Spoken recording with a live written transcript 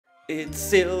It's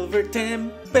Silver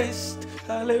Tempest.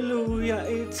 Hallelujah,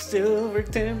 it's Silver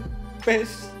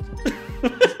Tempest.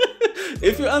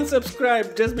 If you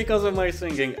unsubscribe just because of my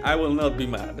singing, I will not be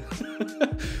mad.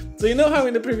 So you know how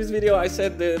in the previous video I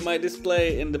said that my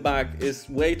display in the back is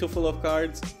way too full of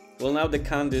cards? Well, now the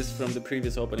Candice from the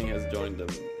previous opening has joined them.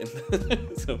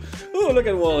 So, oh, look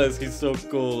at Wallace, he's so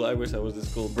cool. I wish I was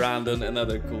this cool. Brandon,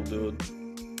 another cool dude.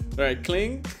 Alright,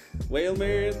 Clink,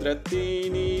 Whalemere,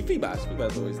 Dratini, Feebas.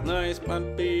 Feebas always nice.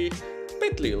 Pumpy,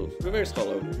 Petlil, Reverse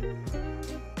Hollow.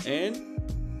 And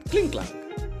Clink Clank.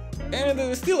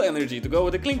 And Steel Energy to go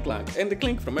with the Clink Clank and the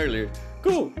Clink from earlier.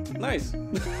 Cool, nice.